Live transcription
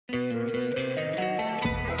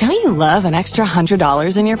Don't you love an extra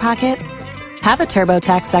 $100 in your pocket? Have a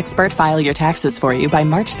TurboTax expert file your taxes for you by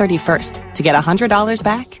March 31st to get $100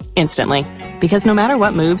 back instantly. Because no matter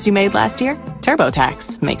what moves you made last year,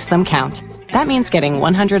 TurboTax makes them count. That means getting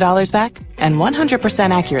 $100 back and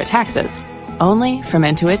 100% accurate taxes, only from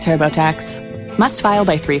Intuit TurboTax. Must file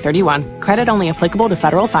by 3/31. Credit only applicable to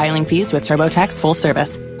federal filing fees with TurboTax full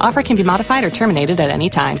service. Offer can be modified or terminated at any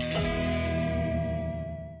time.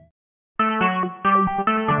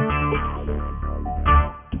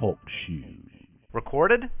 Talk shoes.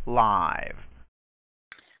 Recorded live.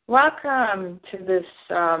 Welcome to this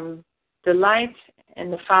Delight in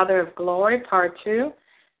the Father of Glory, Part 2.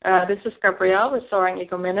 This is Gabrielle with Soaring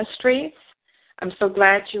Eagle Ministries. I'm so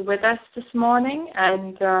glad you're with us this morning.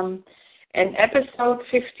 And in episode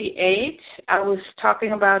 58, I was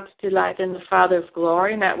talking about Delight in the Father of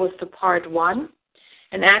Glory, and that was the Part 1.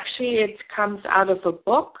 And actually, it comes out of a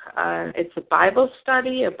book. It's a Bible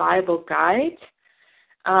study, a Bible guide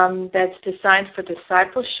that's designed for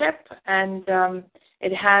discipleship. And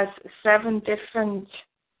it has 7 different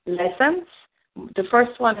lessons. The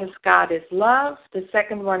first one is God is love. The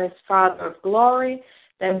second one is Father of Glory.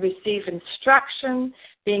 Then receive instruction,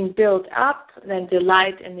 being built up. Then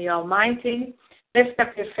delight in the Almighty. Lift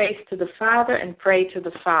up your face to the Father and pray to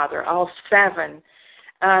the Father. All 7.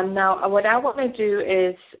 Now, what I want to do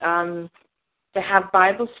is to have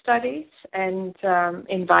Bible studies and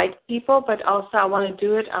invite people, but also I want to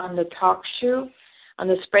do it on the talk show, on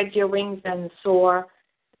the Spread Your Wings and Soar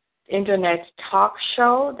internet talk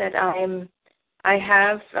show that I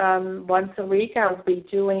have once a week. I'll be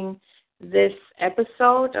doing this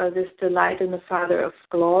episode or this Delight in the Father of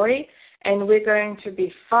Glory, and we're going to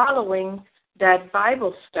be following that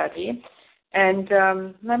Bible study. And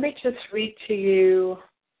let me just read to you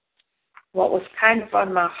what was kind of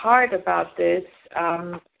on my heart about this.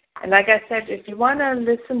 And like I said, if you want to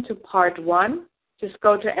listen to Part 1, just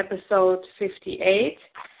go to episode 58.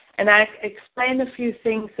 And I explain a few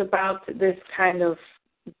things about this kind of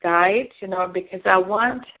guide, because I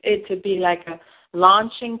want it to be like a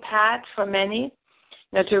launching pad for many,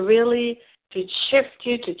 to shift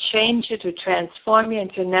you, to change you, to transform you,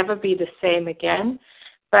 and to never be the same again.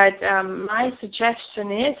 But my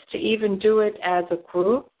suggestion is to even do it as a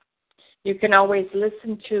group. You can always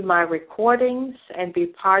listen to my recordings and be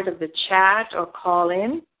part of the chat or call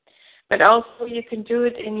in. But also you can do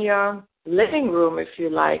it in your living room if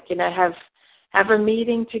you like. Have a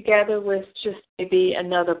meeting together with just maybe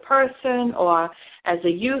another person, or as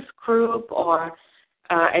a youth group, or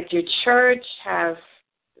at your church, have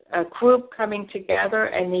a group coming together,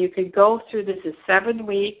 and you could go through this in 7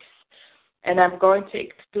 weeks. And I'm going to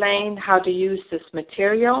explain how to use this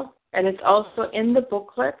material. And it's also in the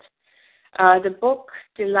booklet. The book,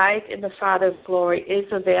 Delight in the Father of Glory, is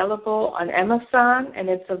available on Amazon, and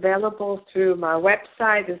it's available through my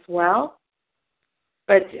website as well.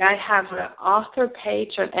 But I have an author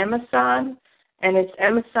page on Amazon, and it's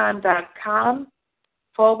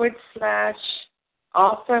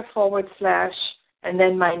amazon.com/author/ and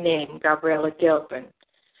then my name, Gabriella Gilpin.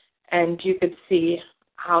 And you could see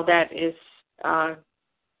how that is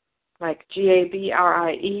like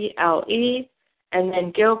Gabriele, and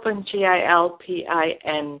then Gilpin,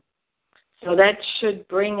 Gilpin. So that should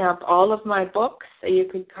bring up all of my books. You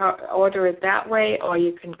can order it that way, or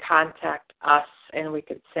you can contact us and we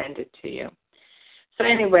could send it to you. So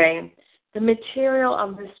anyway, the material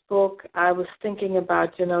on this book, I was thinking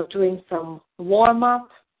about, doing some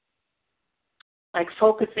warm-up, like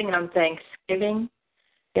focusing on Thanksgiving,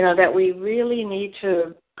 that we really need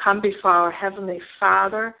to come before our Heavenly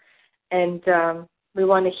Father, and we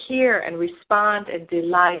want to hear and respond and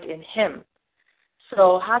delight in Him.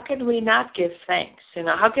 So how can we not give thanks?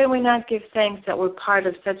 How can we not give thanks that we're part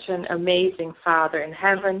of such an amazing Father in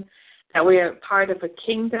heaven, that we are part of a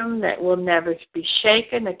kingdom that will never be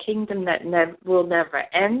shaken, a kingdom that will never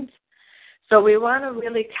end? So we want to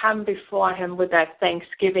really come before Him with that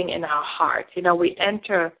thanksgiving in our heart. We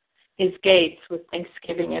enter His gates with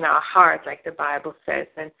thanksgiving in our heart, like the Bible says.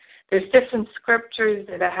 And there's different scriptures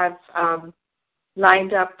that I have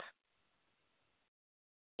lined up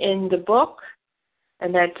in the book,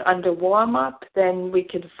 and that's under warm-up. Then we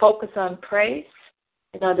can focus on praise,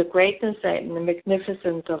 the greatness and the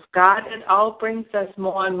magnificence of God. It all brings us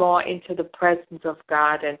more and more into the presence of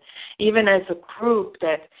God. And even as a group,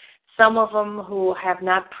 that some of them who have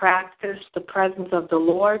not practiced the presence of the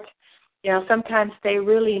Lord, sometimes they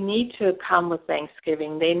really need to come with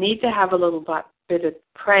thanksgiving. They need to have a little bit of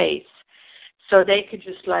praise, so they could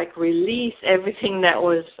just release everything that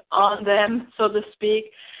was on them, so to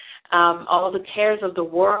speak, all the cares of the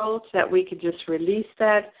world, that we could just release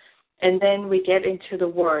that and then we get into the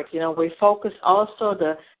Word. We focus also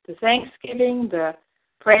the thanksgiving, the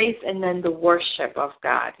praise, and then the worship of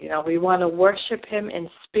God. We want to worship Him in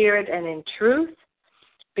spirit and in truth,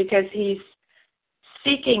 because He's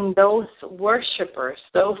seeking those worshipers,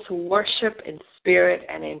 those who worship in spirit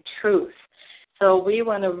and in truth. So we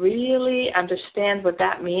want to really understand what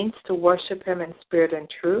that means to worship Him in spirit and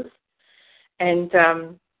truth. And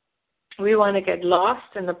we want to get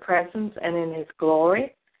lost in the presence and in His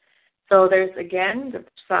glory. So there's, again, the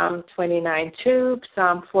Psalm 29:2,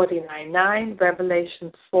 Psalm 49:9,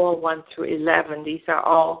 Revelation 4:1-11. These are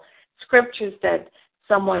all scriptures that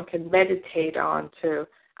someone can meditate on to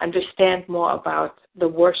understand more about the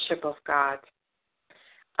worship of God.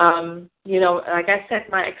 Like I said,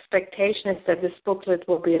 my expectation is that this booklet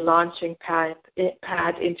will be a launching pad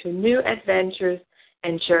into new adventures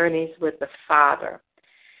and journeys with the Father.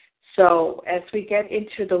 So as we get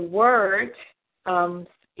into the Word,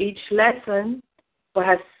 each lesson will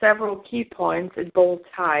have several key points in bold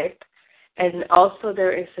type, and also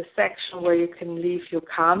there is a section where you can leave your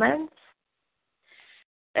comments.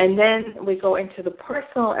 And then we go into the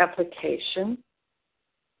personal application.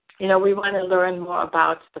 We want to learn more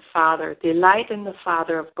about the Father, delight in the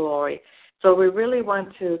Father of glory. So we really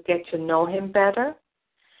want to get to know Him better,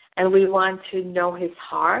 and we want to know His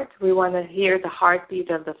heart. We want to hear the heartbeat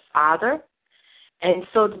of the Father. And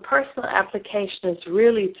so the personal application is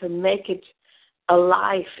really to make it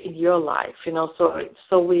alive in your life,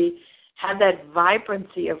 so we have that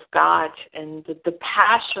vibrancy of God and the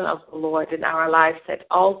passion of the Lord in our lives at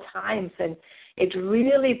all times, and it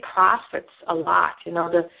really profits a lot.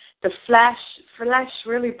 The flesh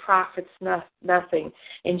really profits nothing.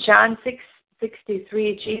 In John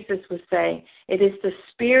 6:63, Jesus was saying, "It is the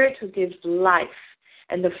Spirit who gives life,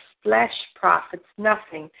 and the flesh profits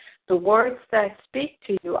nothing. The words that I speak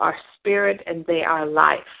to you are spirit and they are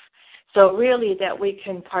life." So really that we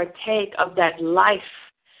can partake of that life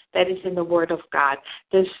that is in the Word of God.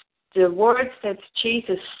 The words that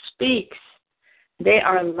Jesus speaks, they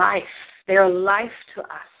are life. They are life to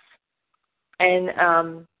us.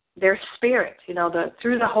 And they're spirit.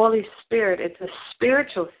 Through the Holy Spirit, it's a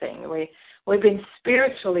spiritual thing. We've been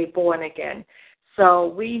spiritually born again. So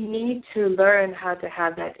we need to learn how to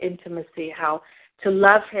have that intimacy, how to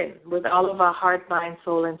love Him with all of our heart, mind,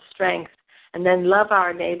 soul, and strength, and then love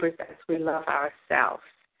our neighbors as we love ourselves.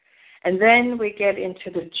 And then we get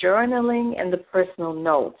into the journaling and the personal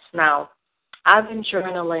notes. Now, I've been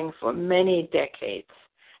journaling for many decades,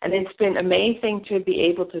 and it's been amazing to be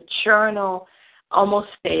able to journal almost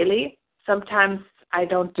daily. Sometimes I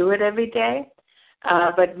don't do it every day,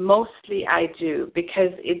 but mostly I do,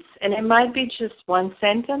 because it might be just one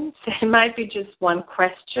sentence, it might be just one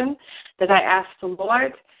question that I ask the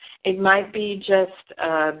Lord, it might be just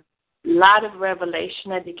a lot of revelation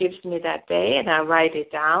that He gives me that day, and I write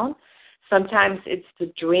it down. Sometimes it's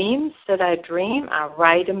the dreams that I dream, I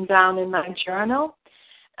write them down in my journal,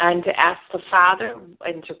 and to ask the Father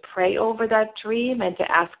and to pray over that dream and to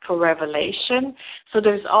ask for revelation. So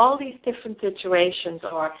there's all these different situations,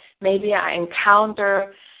 or maybe I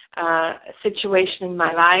encounter a situation in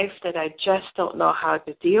my life that I just don't know how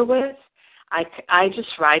to deal with. I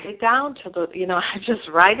just write it down I just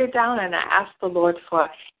write it down and I ask the Lord for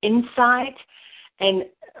insight, and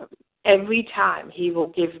every time He will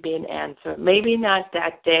give me an answer. Maybe not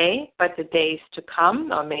that day, but the days to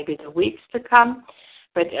come, or maybe the weeks to come.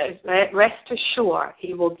 But rest assured,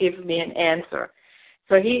 He will give me an answer.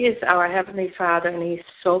 So He is our Heavenly Father, and He's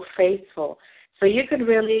so faithful. So you could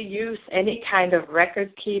really use any kind of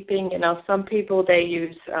record keeping. Some people, they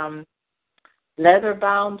use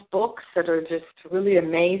leather-bound books that are just really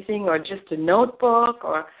amazing, or just a notebook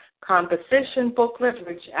or composition booklet,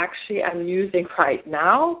 which actually I'm using right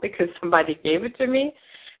now because somebody gave it to me.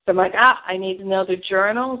 So I'm like, I need another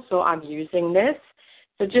journal, so I'm using this.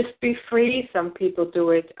 So just be free. Some people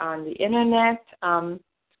do it on the internet.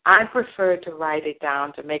 I prefer to write it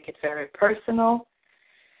down to make it very personal.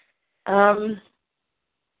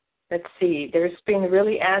 Let's see. There's been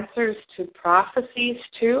really answers to prophecies,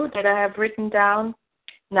 too, that I have written down.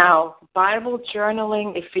 Now, Bible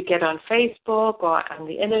journaling, if you get on Facebook or on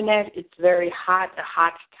the internet, it's a hot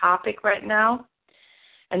topic right now.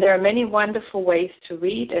 And there are many wonderful ways to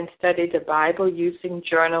read and study the Bible using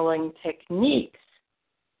journaling techniques.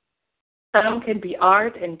 Some can be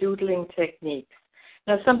art and doodling techniques.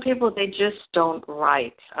 Now, some people, they just don't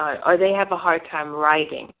write, or they have a hard time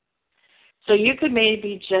writing. So you could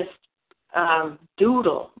maybe just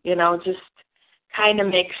doodle, just kind of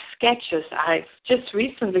make sketches.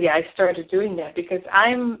 Recently I started doing that because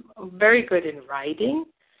I'm very good in writing.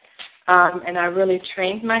 And I really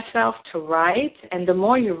trained myself to write. And the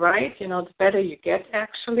more you write, the better you get,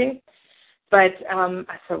 actually. But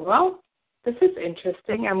I said, well, this is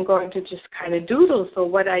interesting. I'm going to just kind of doodle. So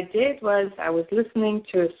what I did was I was listening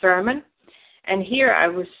to a sermon, and here I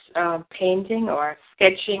was painting or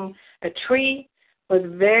sketching a tree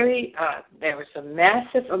with there was a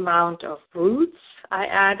massive amount of roots I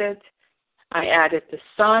added. I added the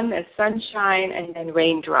sun as sunshine and then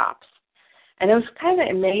raindrops. And it was kind of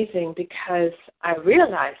amazing because I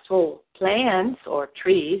realized, plants or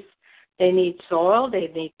trees, they need soil, they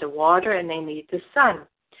need the water, and they need the sun.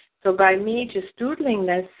 So by me just doodling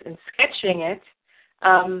this and sketching it,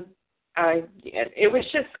 it was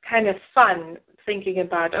just kind of fun thinking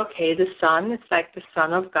about, okay, the sun is like the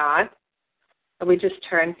Son of God. We just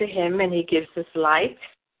turn to him and he gives us light.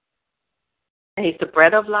 And he's the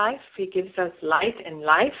bread of life. He gives us light and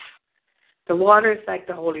life. The water is like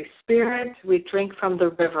the Holy Spirit. We drink from the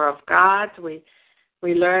river of God. We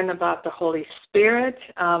learn about the Holy Spirit.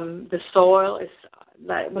 The soil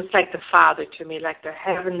was like the Father to me, like the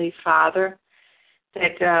Heavenly Father,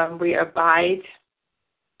 that we abide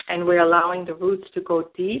and we're allowing the roots to go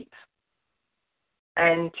deep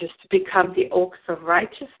and just to become the oaks of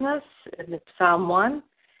righteousness in Psalm 1,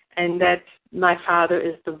 and that my Father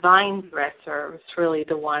is the vine dresser. It's really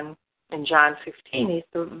the one in John 15. He's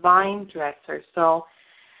the vine dresser. So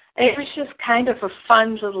it was just kind of a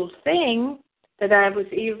fun little thing that I was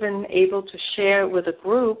even able to share with a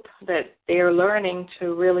group that they're learning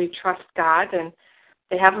to really trust God, and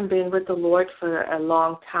they haven't been with the Lord for a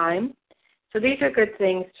long time. So these are good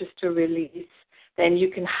things just to release. Then you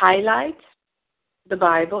can highlight the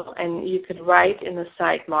Bible, and you could write in the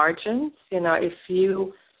side margins. If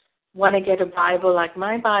you want to get a Bible, like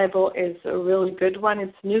my Bible is a really good one.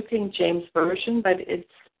 It's New King James Version, but it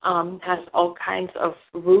has all kinds of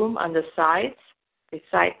room on the sides, the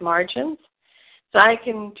side margins. So I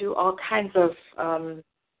can do all kinds of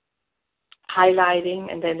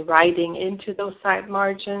highlighting and then writing into those side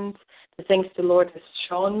margins, the things the Lord has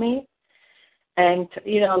shown me. And,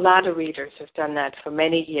 a lot of readers have done that for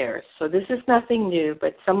many years. So this is nothing new,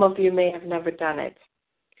 but some of you may have never done it.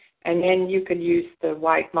 And then you could use the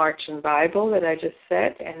white margin Bible that I just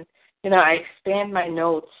said. And, I expand my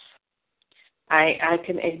notes. I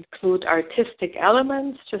can include artistic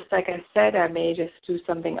elements. Just like I said, I may just do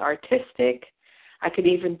something artistic. I could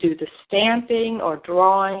even do the stamping or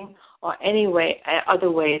drawing or any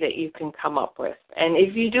other way that you can come up with. And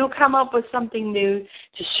if you do come up with something new,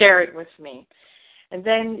 just share it with me. And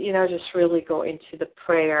then, just really go into the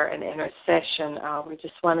prayer and intercession. We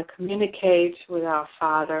just want to communicate with our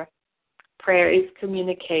Father. Prayer is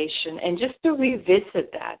communication. And just to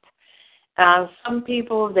revisit that. Some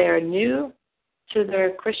people, they're new to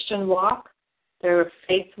their Christian walk, their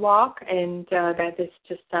faith walk, and that is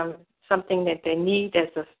just something that they need as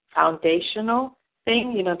a foundational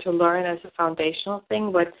thing, to learn as a foundational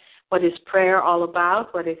thing. What is prayer all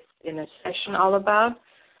about? What is intercession all about?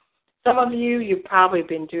 Some of you've probably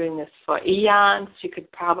been doing this for eons. You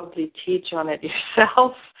could probably teach on it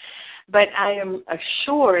yourself. But I am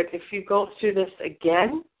assured if you go through this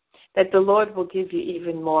again, that the Lord will give you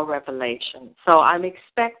even more revelation. So I'm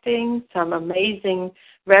expecting some amazing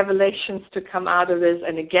revelations to come out of this.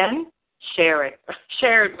 And again, share it.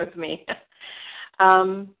 Share it with me.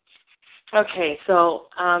 Okay, so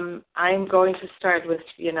I'm going to start with,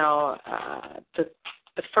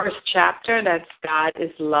 the first chapter, that's God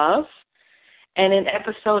is Love. And in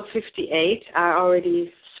episode 58, I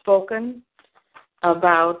already spoken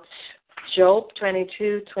about Job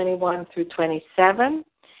 22, 21 through 27,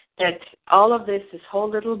 that all of this whole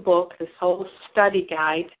little book, this whole study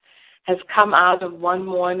guide, has come out of one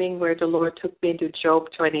morning where the Lord took me to Job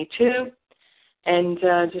 22 and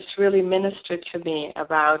just really ministered to me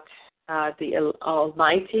about the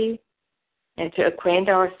Almighty, and to acquaint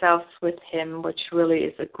ourselves with him, which really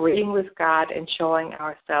is agreeing with God and showing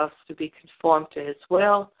ourselves to be conformed to his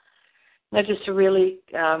will. Not just really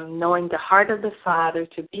knowing the heart of the Father,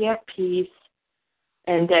 to be at peace,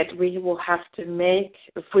 and that we will have to make,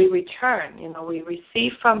 if we return, we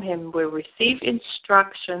receive from him, we receive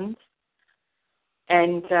instructions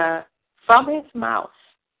and from his mouth,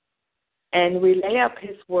 and we lay up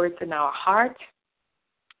his words in our heart.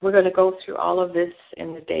 We're going to go through all of this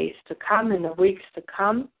in the days to come, in the weeks to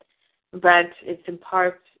come, but it's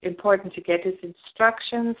important to get his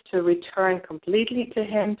instructions, to return completely to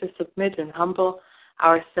him, to submit and humble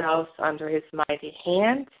ourselves under his mighty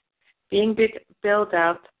hand, being built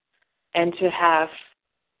up, and to have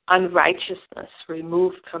unrighteousness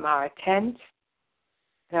removed from our tent.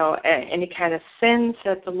 Any kind of sins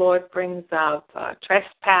that the Lord brings out,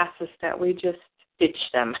 trespasses that we just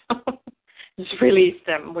ditch them. Just release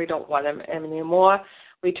them. We don't want them anymore.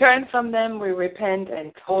 We turn from them, we repent,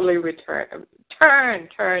 and totally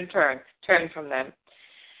turn from them.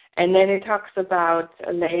 And then it talks about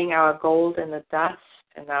laying our gold in the dust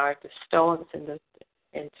and the stones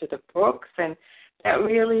into the brooks, and that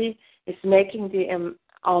really is making the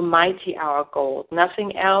Almighty our gold.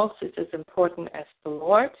 Nothing else is as important as the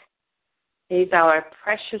Lord. He's our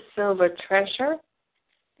precious silver treasure,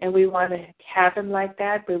 and we want to have Him like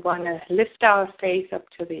that. We want to lift our face up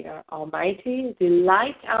to the Almighty,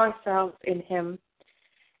 delight ourselves in Him,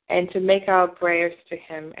 and to make our prayers to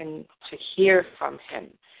Him and to hear from Him.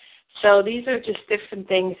 So these are just different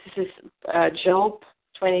things. This is Job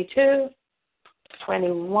 22,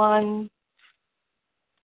 21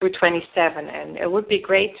 through 27, and it would be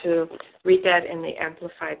great to read that in the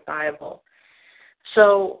Amplified Bible.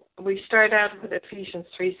 So we start out with Ephesians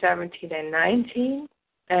 3:17 and 19,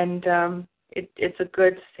 and it's a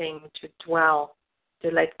good thing to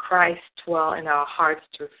let Christ dwell in our hearts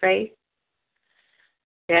through faith.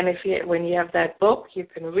 And when you have that book, you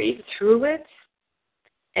can read through it.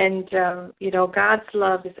 And, God's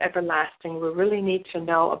love is everlasting. We really need to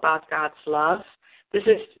know about God's love. This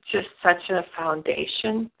is just such a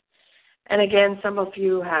foundation. And again, some of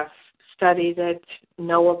you have studied it,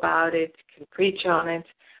 know about it, can preach on it.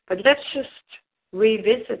 But let's just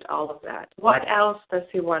revisit all of that. What else does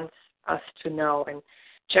He want us to know? In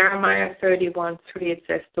Jeremiah 31:3, it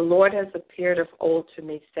says, "The Lord has appeared of old to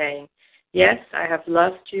me, saying, Yes, I have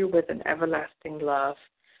loved you with an everlasting love.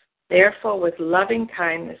 Therefore, with loving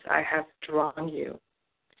kindness I have drawn you."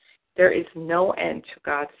 There is no end to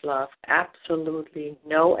God's love, absolutely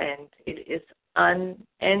no end. It is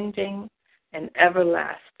unending and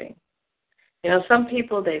everlasting. Some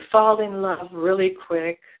people, they fall in love really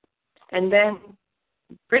quick, and then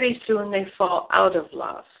pretty soon they fall out of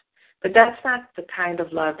love. But that's not the kind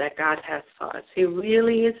of love that God has for us.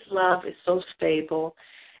 His love is so stable,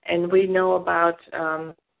 and we know about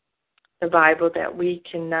the Bible that we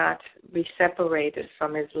cannot be separated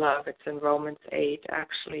from His love. It's in Romans 8,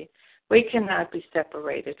 actually. We cannot be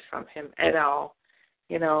separated from Him at all.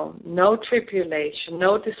 No tribulation,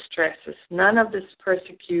 no distresses, none of this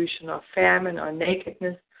persecution or famine or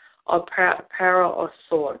nakedness or peril or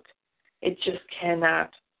sword. It just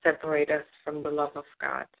cannot separate us from the love of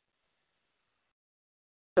God.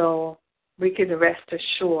 So we can rest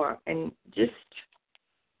assured and just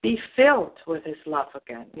be filled with His love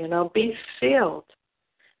again. Be filled.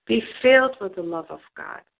 Be filled with the love of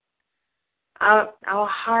God. Our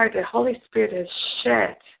heart, the Holy Spirit has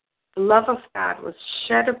shed. The love of God was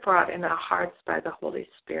shed abroad in our hearts by the Holy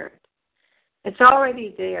Spirit. It's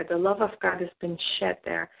already there. The love of God has been shed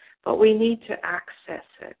there, but we need to access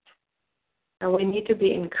it. And we need to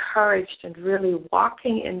be encouraged and really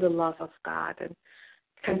walking in the love of God and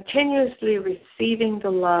continuously receiving the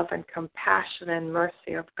love and compassion and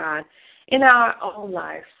mercy of God in our own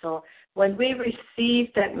life. So when we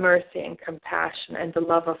receive that mercy and compassion and the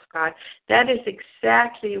love of God, that is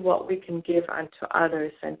exactly what we can give unto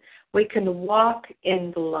others, and we can walk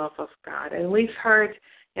in the love of God. And we've heard,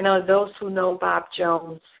 those who know Bob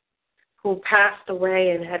Jones, who passed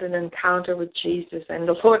away and had an encounter with Jesus, and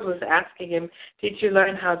the Lord was asking him, "Did you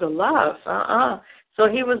learn how to love?" So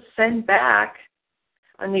he was sent back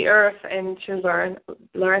on the earth and to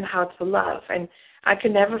learn how to love. And I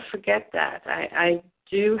can never forget that. I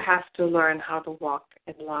do have to learn how to walk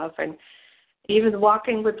in love. And even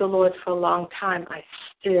walking with the Lord for a long time, I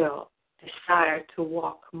still desire to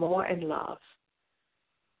walk more in love.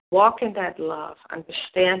 Walk in that love,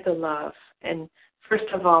 understand the love, and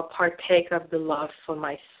first of all, partake of the love for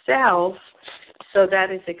myself. So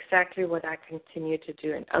that is exactly what I continue to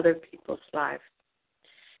do in other people's lives.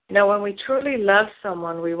 When we truly love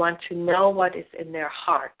someone, we want to know what is in their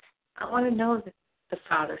heart. I want to know the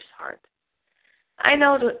Father's heart. I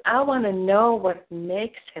want to know what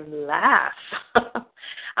makes Him laugh.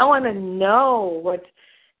 I want to know what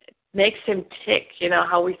makes Him tick,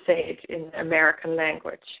 how we say it in American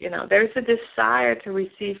language. There's a desire to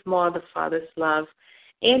receive more of the Father's love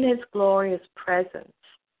in His glorious presence.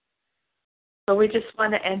 So we just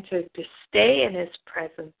want to enter, to stay in His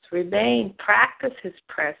presence, remain, practice His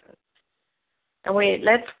presence. And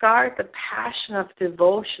let's guard the passion of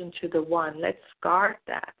devotion to the one. Let's guard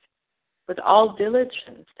that with all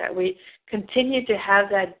diligence, that we continue to have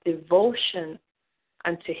that devotion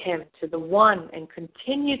unto Him, to the one, and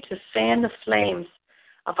continue to fan the flames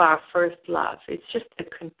of our first love. It's just a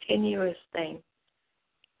continuous thing.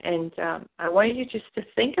 And I want you just to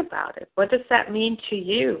think about it. What does that mean to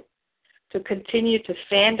you? To continue to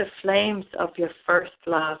fan the flames of your first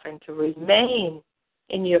love and to remain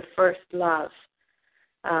in your first love.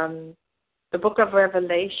 the book of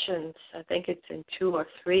Revelations, I think it's in 2 or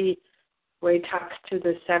 3, where he talks to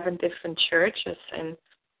the 7 different churches in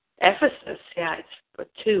Ephesus. Yeah, it's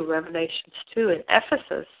 2, Revelations 2 in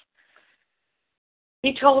Ephesus.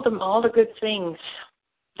 He told them all the good things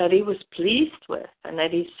that he was pleased with and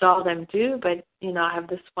that he saw them do, but, I have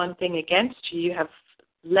this one thing against you. You have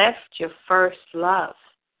left your first love.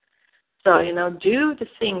 So, do the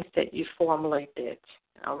things that you formerly did.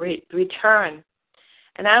 Return.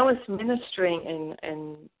 And I was ministering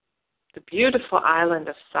in the beautiful island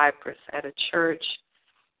of Cyprus at a church,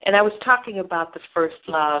 and I was talking about the first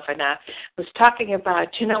love, and I was talking about,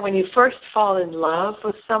 when you first fall in love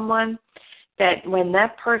with someone, that when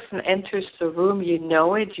that person enters the room, you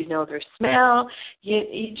know it, you know their smell,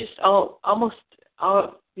 you just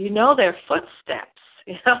you know their footsteps,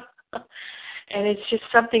 and it's just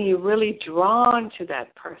something you're really drawn to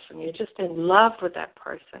that person. You're just in love with that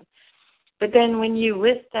person. But then when you're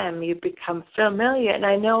with them, you become familiar, and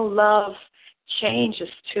I know love changes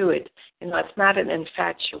to it. It's not an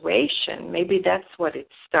infatuation. Maybe that's what it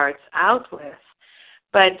starts out with.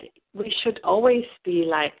 But we should always be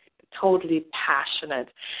like totally passionate.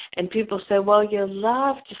 And people say, well, your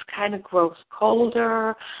love just kind of grows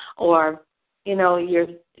colder, or,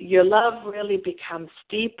 your love really becomes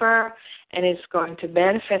deeper, and it's going to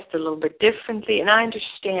manifest a little bit differently. And I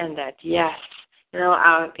understand that, yes.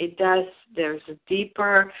 It does. There's a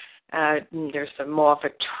deeper, there's more of a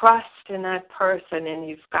trust in that person, and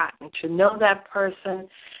you've gotten to know that person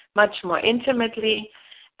much more intimately.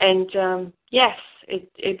 And yes,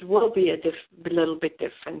 it will be a little bit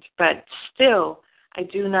different, but still, I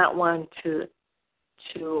do not want to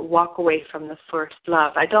walk away from the first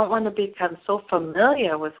love. I don't want to become so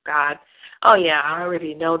familiar with God. Oh yeah, I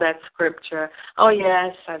already know that scripture. Oh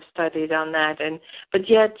yes, I've studied on that, but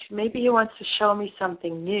yet maybe He wants to show me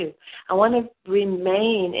something new. I want to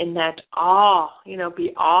remain in that awe,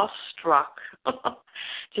 be awestruck.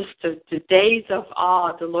 Just the days of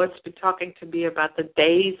awe. The Lord's been talking to me about the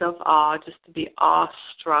days of awe, just to be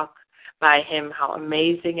awestruck by Him, how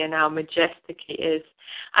amazing and how majestic He is.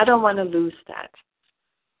 I don't want to lose that.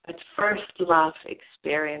 That first love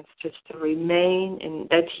experience, just to remain in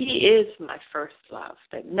that He is my first love,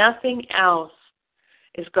 that nothing else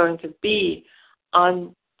is going to be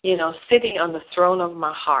on, sitting on the throne of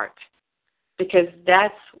my heart, because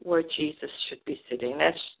that's where Jesus should be sitting.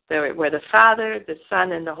 That's where the Father, the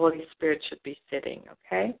Son, and the Holy Spirit should be sitting,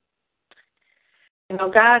 okay?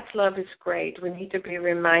 God's love is great. We need to be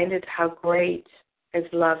reminded how great His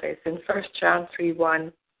love is. In 1 John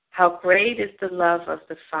 3:1, how great is the love of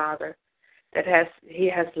the Father that He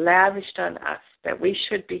has lavished on us, that we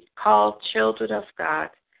should be called children of God,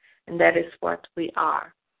 and that is what we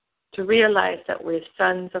are. To realize that we're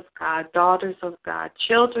sons of God, daughters of God,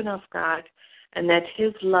 children of God, and that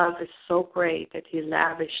His love is so great that He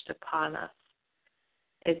lavished upon us.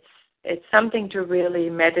 It's something to really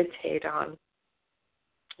meditate on.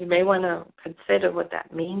 You may want to consider what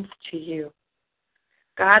that means to you.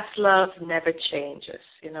 God's love never changes,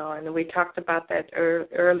 and we talked about that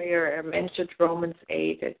earlier. I mentioned Romans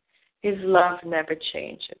 8, that His love never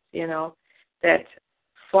changes, that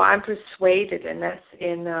for I'm persuaded, and that's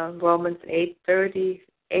in Romans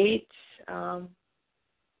 8:38,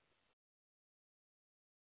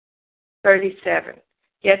 37.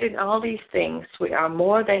 Yet in all these things we are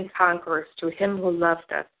more than conquerors through Him who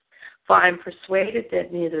loved us. For I am persuaded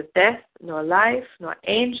that neither death, nor life, nor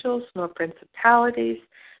angels, nor principalities,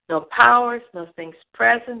 nor powers, nor things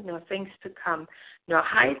present, nor things to come, nor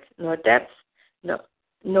height, nor depth,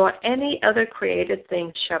 nor any other created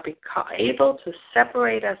thing shall be able to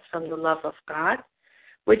separate us from the love of God,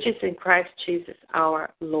 which is in Christ Jesus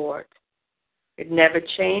our Lord. It never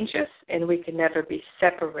changes, and we can never be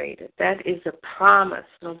separated. That is a promise.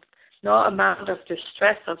 No amount of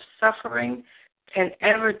distress, of suffering, can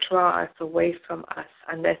ever draw us away from us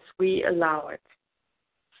unless we allow it.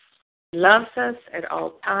 He loves us at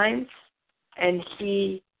all times, and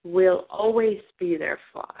He will always be there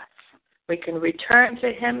for us. We can return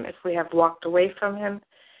to Him if we have walked away from Him,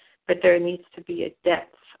 but there needs to be a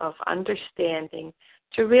depth of understanding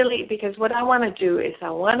to really, because what I want to do is I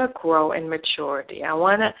want to grow in maturity. I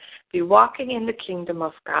want to be walking in the kingdom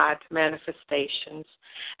of God manifestations.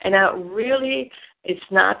 And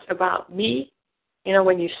it's not about me.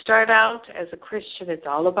 When you start out as a Christian, it's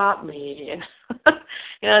all about me.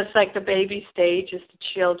 It's like the baby stage, is the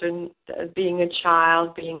children, being a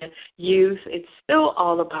child, being a youth. It's still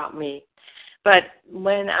all about me. But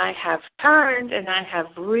when I have turned and I have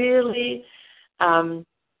really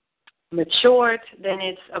matured, then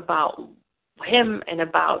it's about Him and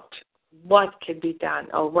about what can be done,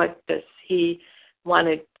 or what does He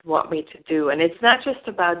want me to do. And it's not just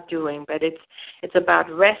about doing, but it's about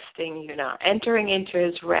resting, entering into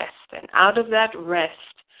his rest. And out of that rest,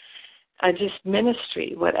 just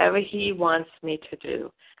ministry, whatever he wants me to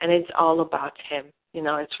do. And it's all about him.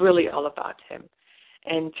 It's really all about him.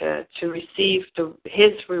 And to receive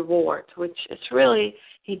his reward, which is really,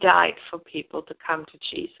 he died for people to come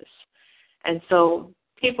to Jesus. And so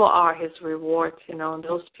people are his reward,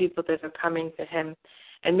 those people that are coming to him.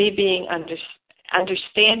 And me being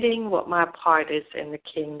understanding what my part is in the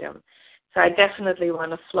kingdom. So I definitely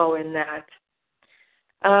want to flow in that.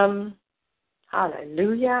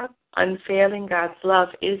 Hallelujah. Unfailing. God's love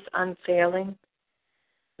is unfailing.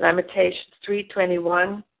 Lamentations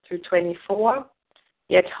 3:21 through 24.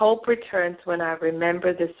 Yet hope returns when I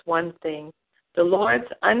remember this one thing. The Lord's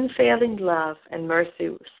unfailing love and mercy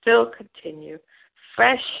will still continue,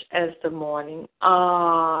 fresh as the morning.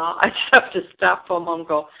 I just have to stop for a moment and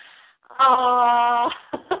go,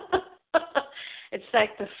 it's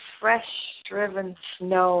like the fresh driven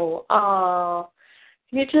snow.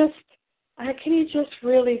 Can you just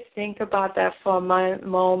really think about that for a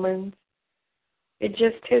moment? It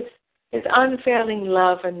just, his unfailing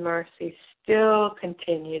love and mercy still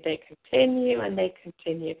continue. They continue and they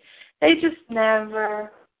continue. They just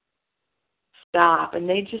never stop, and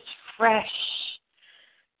they just fresh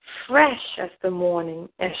as the morning,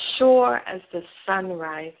 as sure as the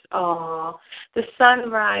sunrise. The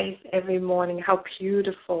sunrise every morning, how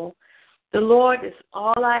beautiful. The Lord is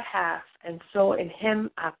all I have, and so in him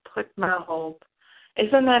I put my hope.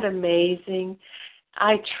 Isn't that amazing?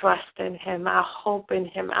 I trust in him. I hope in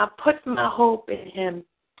him. I put my hope in him.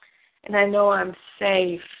 And I know I'm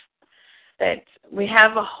safe, that we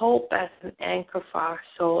have a hope as an anchor for our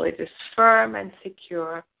soul. It is firm and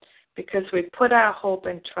secure because we put our hope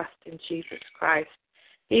and trust in Jesus Christ.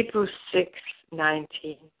 Hebrews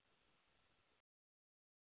 6:19.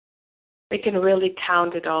 We can really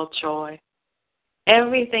count it all joy.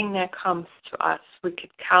 Everything that comes to us, we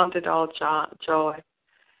could count it all joy.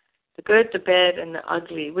 The good, the bad, and the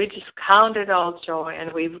ugly. We just count it all joy, and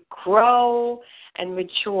we grow and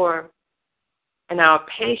mature. And our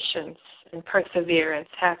patience and perseverance,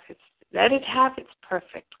 let it have its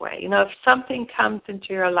perfect way. If something comes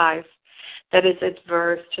into your life that is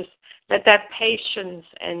adverse, just let that patience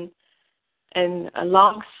and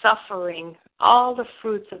long-suffering, all the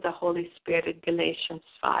fruits of the Holy Spirit in Galatians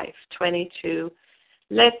 5:22,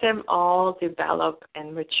 let them all develop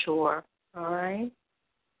and mature, all right?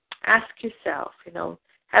 Ask yourself,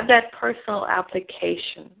 have that personal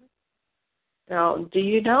application. Do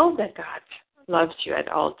you know that God loves you at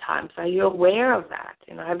all times? Are you aware of that?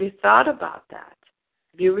 Have you thought about that?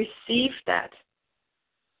 Have you received that?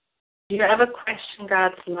 Do you ever question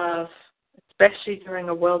God's love, especially during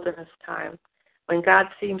a wilderness time, when God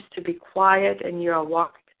seems to be quiet and you are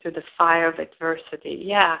walking through the fire of adversity?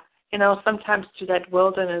 Yeah, sometimes through that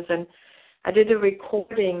wilderness. And I did a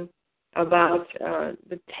recording about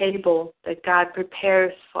the table that God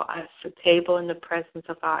prepares for us, a table in the presence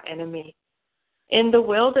of our enemy in the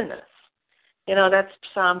wilderness. That's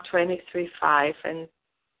Psalm 23:5, and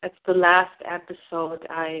that's the last episode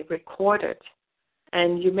I recorded.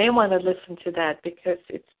 And you may want to listen to that because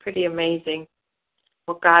it's pretty amazing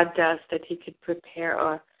what God does, that he could prepare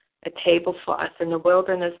a table for us in the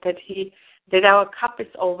wilderness, that our cup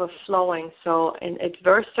is overflowing. So in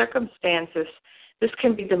adverse circumstances, this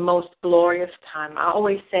can be the most glorious time. I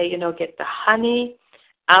always say, get the honey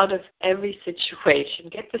out of every situation.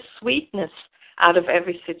 Get the sweetness out of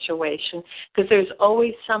every situation, because there's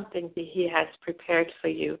always something that he has prepared for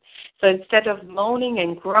you. So instead of moaning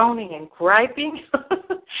and groaning and griping,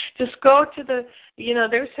 just go to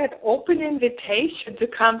there's that open invitation to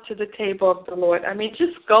come to the table of the Lord.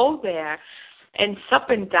 Just go there and sup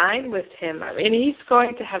and dine with him. He's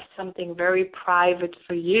going to have something very private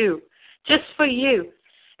for you, just for you.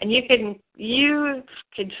 And you can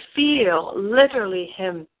feel literally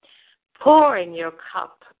him pouring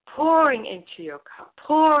into your cup,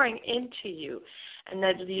 pouring into you, and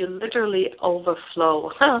that you literally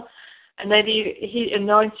overflow. And that he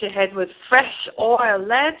anoints your head with fresh oil.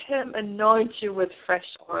 Let him anoint you with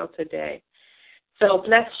fresh oil today. So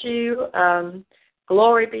bless you.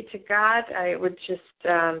 Glory be to God. I would just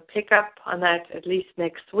pick up on that at least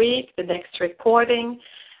next week, the next recording,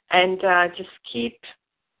 and just keep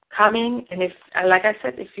coming. And if, like I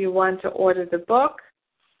said, if you want to order the book,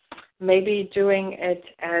 maybe doing it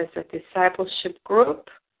as a discipleship group,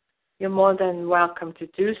 you're more than welcome to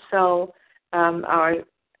do so. Our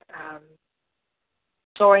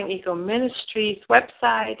Soaring Eagle Ministries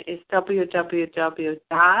website is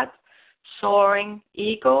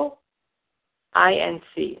www.soaringeagle.com.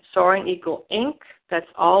 INC, Soaring Eagle Inc. That's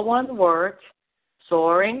all one word,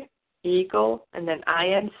 Soaring Eagle, and then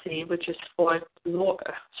INC, which is short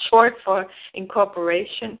for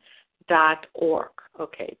incorporation.org.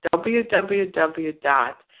 Okay,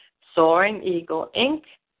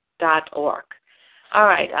 www.soaringeagleinc.org. All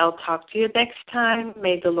right, I'll talk to you next time.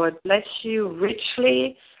 May the Lord bless you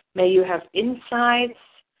richly. May you have insights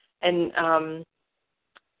and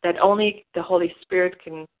that only the Holy Spirit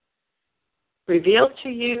can reveal to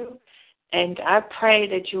you. And I pray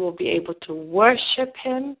that you will be able to worship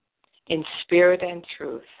Him in spirit and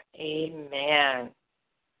truth. Amen.